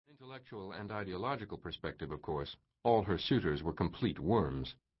intellectual and ideological perspective, of course, all her suitors were complete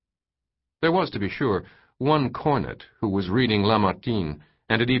worms. There was, to be sure, one cornet who was reading Lamartine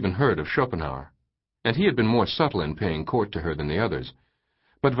and had even heard of Schopenhauer, and he had been more subtle in paying court to her than the others.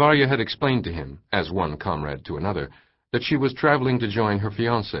 But Varya had explained to him, as one comrade to another, that she was traveling to join her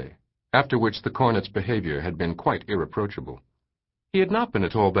fiancé, after which the cornet's behavior had been quite irreproachable. He had not been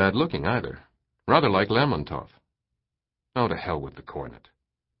at all bad-looking, either, rather like Lermontov. Oh, to hell with the cornet.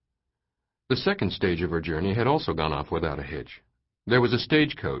 The second stage of her journey had also gone off without a hitch. There was a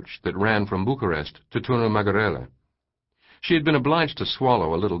stagecoach that ran from Bucharest to Turnul Magurele. She had been obliged to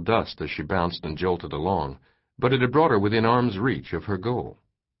swallow a little dust as she bounced and jolted along, but it had brought her within arm's reach of her goal.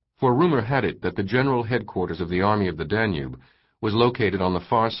 For rumor had it that the general headquarters of the Army of the Danube was located on the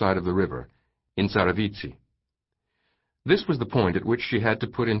far side of the river, in Tsarevitsi. This was the point at which she had to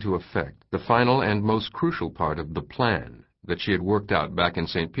put into effect the final and most crucial part of the plan that she had worked out back in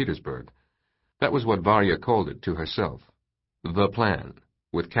St. Petersburg. That was what Varya called it to herself. The plan,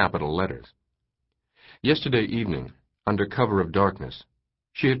 with capital letters. Yesterday evening, under cover of darkness,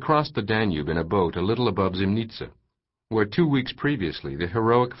 she had crossed the Danube in a boat a little above Zimnitsa, where 2 weeks previously the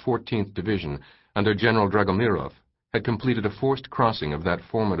heroic 14th Division under General Dragomirov had completed a forced crossing of that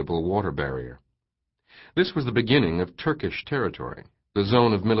formidable water barrier. This was the beginning of Turkish territory, the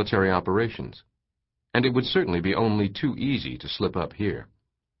zone of military operations, and it would certainly be only too easy to slip up here.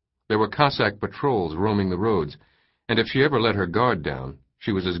 There were Cossack patrols roaming the roads, and if she ever let her guard down,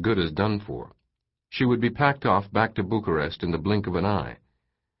 she was as good as done for. She would be packed off back to Bucharest in the blink of an eye.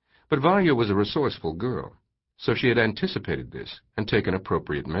 But Varya was a resourceful girl, so she had anticipated this and taken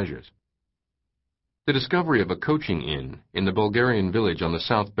appropriate measures. The discovery of a coaching inn in the Bulgarian village on the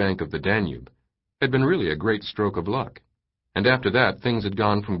south bank of the Danube had been really a great stroke of luck, and after that things had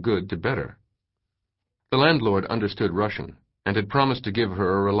gone from good to better. The landlord understood Russian and had promised to give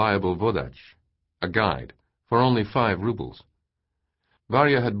her a reliable vodach, a guide, for only 5 rubles.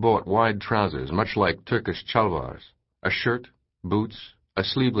 Varya had bought wide trousers, much like Turkish chalvars, a shirt, boots, a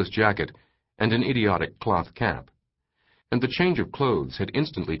sleeveless jacket, and an idiotic cloth cap. And the change of clothes had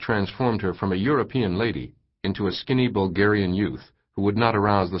instantly transformed her from a European lady into a skinny Bulgarian youth who would not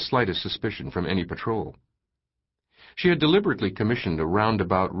arouse the slightest suspicion from any patrol. She had deliberately commissioned a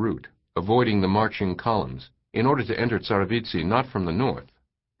roundabout route, avoiding the marching columns, in order to enter Tsarevitsi not from the north,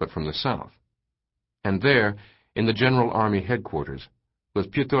 but from the south. And there, in the General Army headquarters, was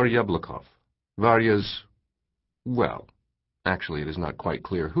Pyotr Yablokov, Varya's, well, actually it is not quite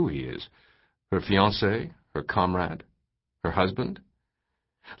clear who he is, her fiancé, her comrade, her husband?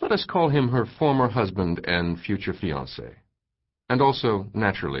 Let us call him her former husband and future fiancé, and also,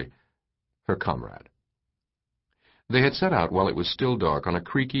 naturally, her comrade. They had set out while it was still dark on a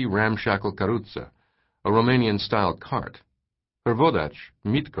creaky, ramshackle karutza, a Romanian-style cart. Her vodach,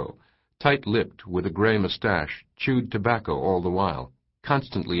 Mitko, tight-lipped with a gray mustache, chewed tobacco all the while,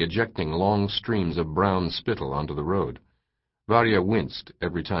 constantly ejecting long streams of brown spittle onto the road. Varya winced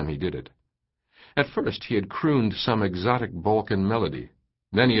every time he did it. At first he had crooned some exotic Balkan melody,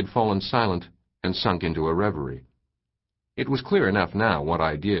 then he had fallen silent and sunk into a reverie. It was clear enough now what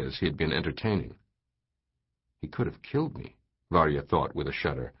ideas he had been entertaining. He could have killed me, Varya thought with a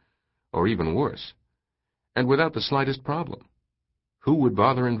shudder, or even worse, and without the slightest problem. Who would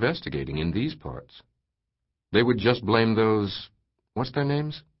bother investigating in these parts? They would just blame those, what's their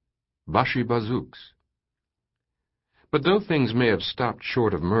names? Bashi Bazouks. But though things may have stopped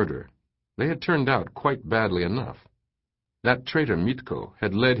short of murder, they had turned out quite badly enough. That traitor Mitko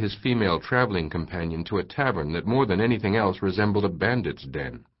had led his female traveling companion to a tavern that more than anything else resembled a bandit's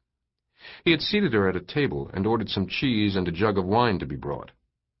den. He had seated her at a table and ordered some cheese and a jug of wine to be brought,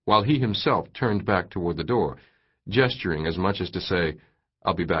 while he himself turned back toward the door, gesturing as much as to say,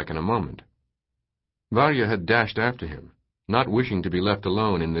 "I'll be back in a moment." Varya had dashed after him, not wishing to be left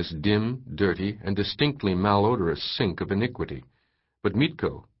alone in this dim, dirty, and distinctly malodorous sink of iniquity, but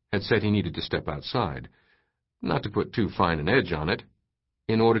Mitko had said he needed to step outside, not to put too fine an edge on it,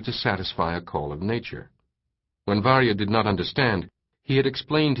 in order to satisfy a call of nature. When Varya did not understand, he had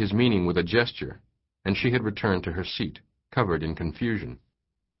explained his meaning with a gesture, and she had returned to her seat, covered in confusion.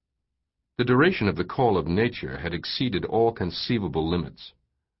 The duration of the call of nature had exceeded all conceivable limits.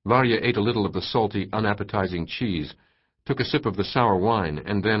 Varya ate a little of the salty, unappetizing cheese, took a sip of the sour wine,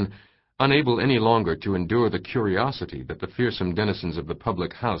 and then, unable any longer to endure the curiosity that the fearsome denizens of the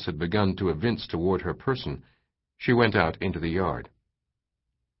public house had begun to evince toward her person, she went out into the yard.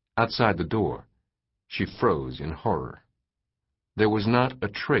 Outside the door, she froze in horror. There was not a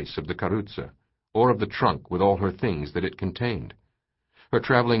trace of the karutza, or of the trunk with all her things that it contained. Her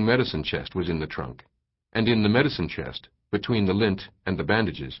traveling medicine chest was in the trunk, and in the medicine chest, between the lint and the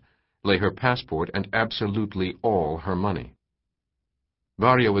bandages, lay her passport and absolutely all her money.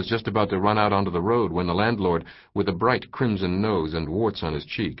 Varya was just about to run out onto the road when the landlord, with a bright crimson nose and warts on his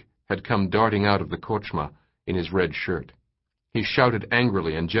cheek, had come darting out of the korchma in his red shirt. He shouted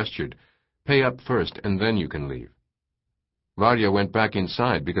angrily and gestured, "Pay up first, and then you can leave." Varya went back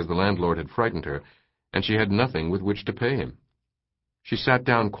inside because the landlord had frightened her, and she had nothing with which to pay him. She sat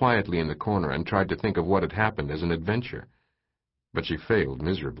down quietly in the corner and tried to think of what had happened as an adventure, but she failed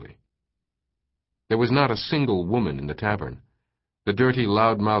miserably. There was not a single woman in the tavern. The dirty,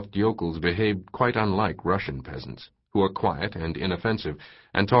 loud-mouthed yokels behaved quite unlike Russian peasants, who are quiet and inoffensive,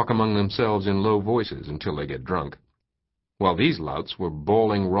 and talk among themselves in low voices until they get drunk, while these louts were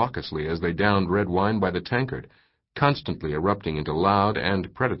bawling raucously as they downed red wine by the tankard, constantly erupting into loud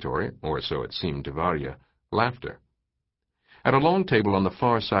and predatory, or so it seemed to Varya, laughter. At a long table on the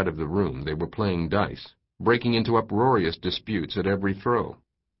far side of the room they were playing dice, breaking into uproarious disputes at every throw.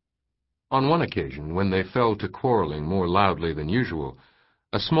 On one occasion, when they fell to quarreling more loudly than usual,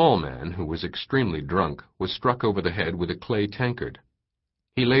 a small man, who was extremely drunk, was struck over the head with a clay tankard.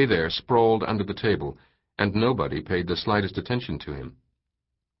 He lay there sprawled under the table, and nobody paid the slightest attention to him.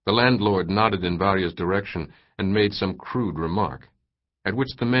 The landlord nodded in Varya's direction and made some crude remark, at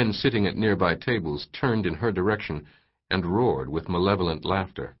which the men sitting at nearby tables turned in her direction and roared with malevolent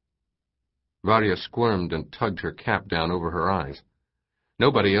laughter. Varya squirmed and tugged her cap down over her eyes.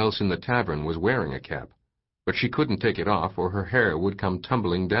 Nobody else in the tavern was wearing a cap, but she couldn't take it off or her hair would come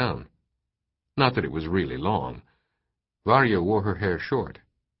tumbling down. Not that it was really long. Varya wore her hair short,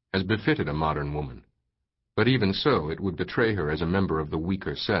 as befitted a modern woman, but even so it would betray her as a member of the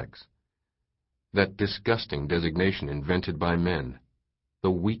weaker sex. That disgusting designation invented by men, the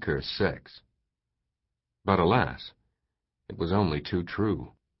weaker sex. But alas, it was only too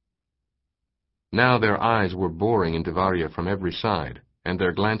true. Now their eyes were boring into Varya from every side, and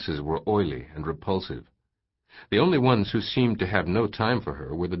their glances were oily and repulsive. The only ones who seemed to have no time for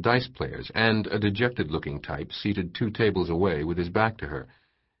her were the dice players and a dejected-looking type seated 2 tables away with his back to her,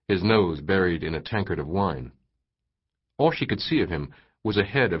 his nose buried in a tankard of wine. All she could see of him was a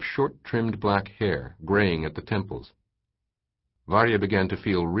head of short-trimmed black hair, graying at the temples. Varya began to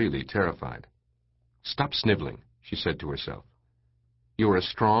feel really terrified. "Stop sniveling," she said to herself. "You are a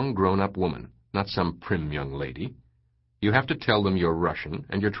strong, grown-up woman, not some prim young lady. You have to tell them you're Russian,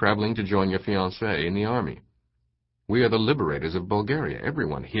 and you're traveling to join your fiancé in the army. We are the liberators of Bulgaria.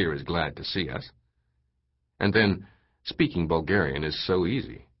 Everyone here is glad to see us. And then, speaking Bulgarian is so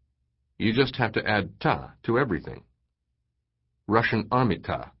easy. You just have to add ta to everything. Russian army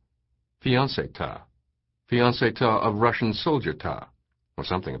ta, fiancé ta of Russian soldier ta, or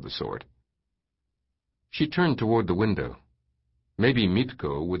something of the sort." She turned toward the window. Maybe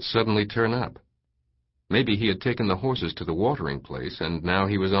Mitko would suddenly turn up. Maybe he had taken the horses to the watering place, and now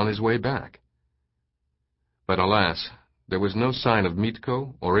he was on his way back. But alas, there was no sign of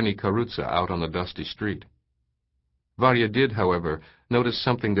Mitko or any Karutsa out on the dusty street. Varya did, however, notice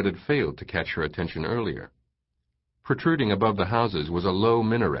something that had failed to catch her attention earlier. Protruding above the houses was a low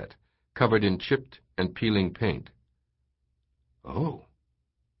minaret, covered in chipped and peeling paint. Oh,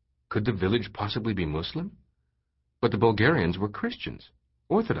 could the village possibly be Muslim? But the Bulgarians were Christians,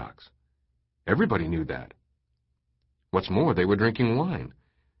 Orthodox. Everybody knew that. What's more, they were drinking wine,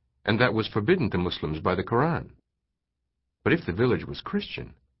 and that was forbidden to Muslims by the Koran. But if the village was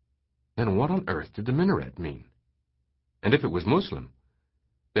Christian, then what on earth did the minaret mean? And if it was Muslim,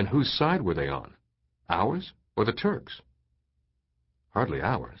 then whose side were they on? Ours or the Turks? Hardly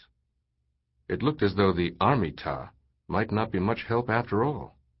ours. It looked as though the army ta might not be much help after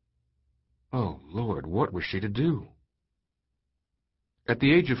all. Oh, Lord, what was she to do? At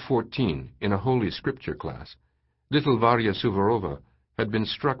the age of 14, in a Holy Scripture class, little Varya Suvorova had been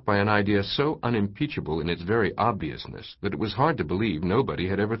struck by an idea so unimpeachable in its very obviousness that it was hard to believe nobody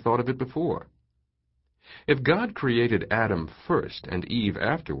had ever thought of it before. If God created Adam first and Eve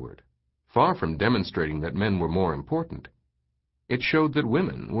afterward, far from demonstrating that men were more important, it showed that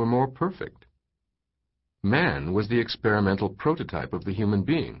women were more perfect. Man was the experimental prototype of the human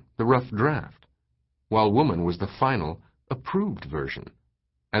being, the rough draft, while woman was the final, approved version,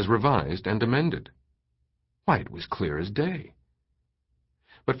 as revised and amended. Why, it was clear as day.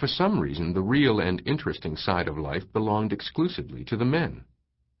 But for some reason, the real and interesting side of life belonged exclusively to the men,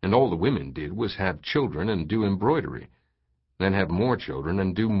 and all the women did was have children and do embroidery, then have more children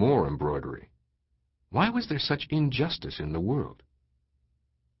and do more embroidery. Why was there such injustice in the world?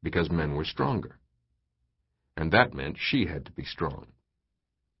 Because men were stronger. And that meant she had to be strong.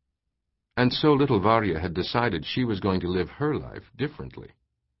 And so little Varya had decided she was going to live her life differently.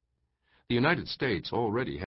 The United States already had